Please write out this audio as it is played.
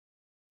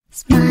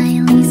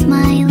Smiley,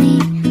 smiley,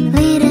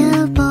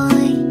 little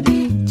boy,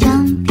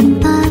 jumping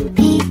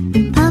puppy,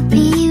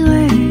 puppy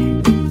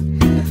world,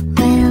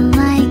 well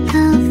like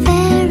a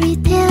fairy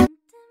tale.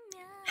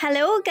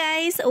 Hello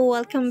guys,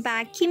 welcome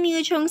back. Kim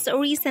Yoo Jung's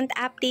recent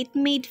update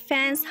made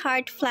fans'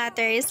 heart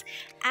flutters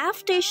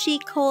after she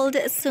called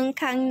Song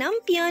Kang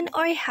nampion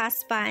or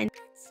husband.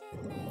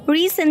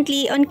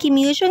 Recently, on Kim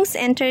Yoo Jung's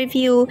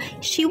interview,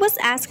 she was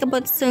asked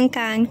about Song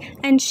Kang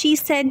and she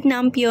said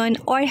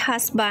nampion or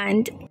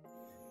husband.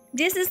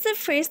 This is the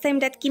first time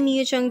that Kim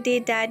Yoo Jung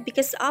did that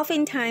because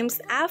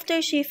oftentimes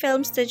after she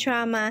films the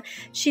drama,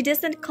 she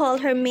doesn't call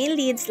her main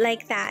leads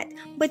like that.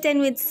 But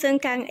then with Song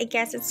Kang, I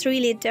guess it's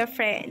really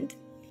different.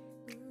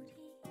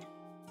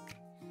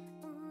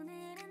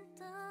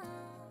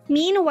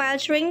 Meanwhile,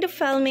 during the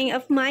filming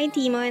of My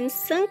Demons,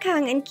 Song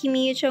Kang and Kim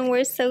Yoo Jung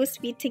were so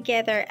sweet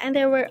together, and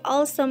there were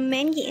also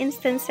many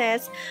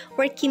instances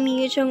where Kim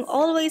Yoo Jung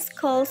always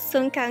calls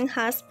Song Kang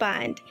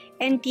husband.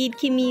 Indeed,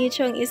 Kim Yoo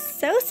Jung is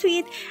so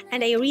sweet,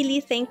 and I really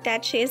think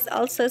that she is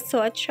also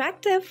so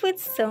attractive with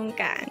Song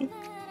Kang.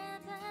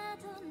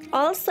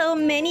 Also,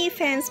 many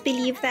fans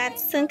believe that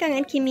Song Kang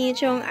and Kim Yoo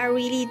Jung are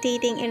really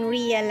dating in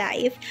real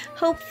life.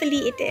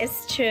 Hopefully, it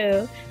is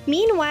true.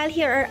 Meanwhile,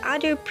 here are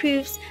other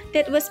proofs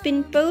that was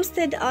been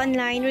posted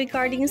online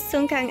regarding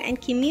Song Kang and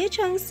Kim Yoo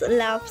Jung's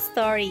love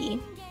story.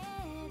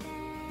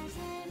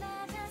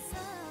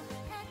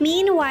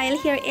 Meanwhile,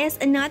 here is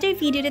another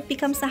video that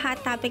becomes a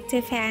hot topic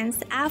to fans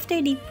after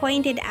they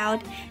pointed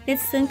out that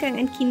Song Kang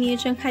and Kim Yoo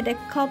Jung had a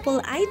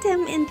couple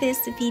item in this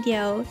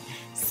video.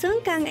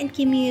 Song Kang and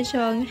Kim Yoo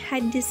Jung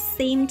had the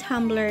same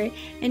tumbler,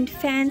 and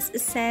fans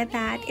said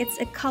that it's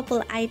a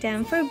couple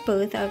item for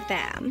both of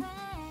them.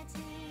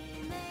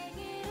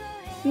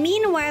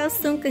 Meanwhile,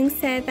 Song Kang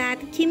said that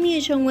Kim Yoo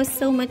Jung was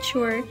so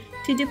mature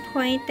to the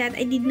point that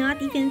I did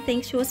not even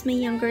think she was my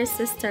younger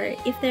sister.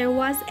 If there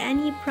was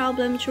any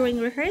problem during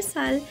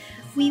rehearsal,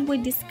 we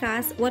would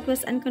discuss what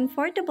was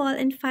uncomfortable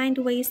and find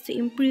ways to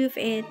improve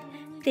it.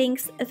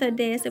 Thanks to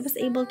this, I was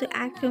able to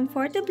act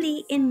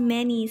comfortably in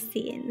many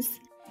scenes.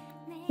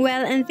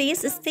 Well, in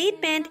this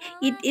statement,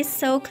 it is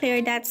so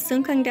clear that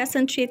Song Kang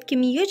doesn't treat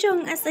Kim Yoo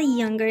Jung as a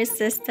younger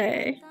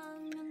sister.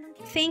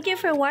 Thank you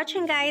for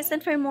watching guys,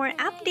 and for more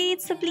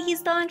updates, so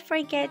please don't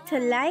forget to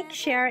like,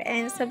 share,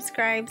 and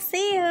subscribe.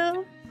 See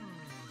you!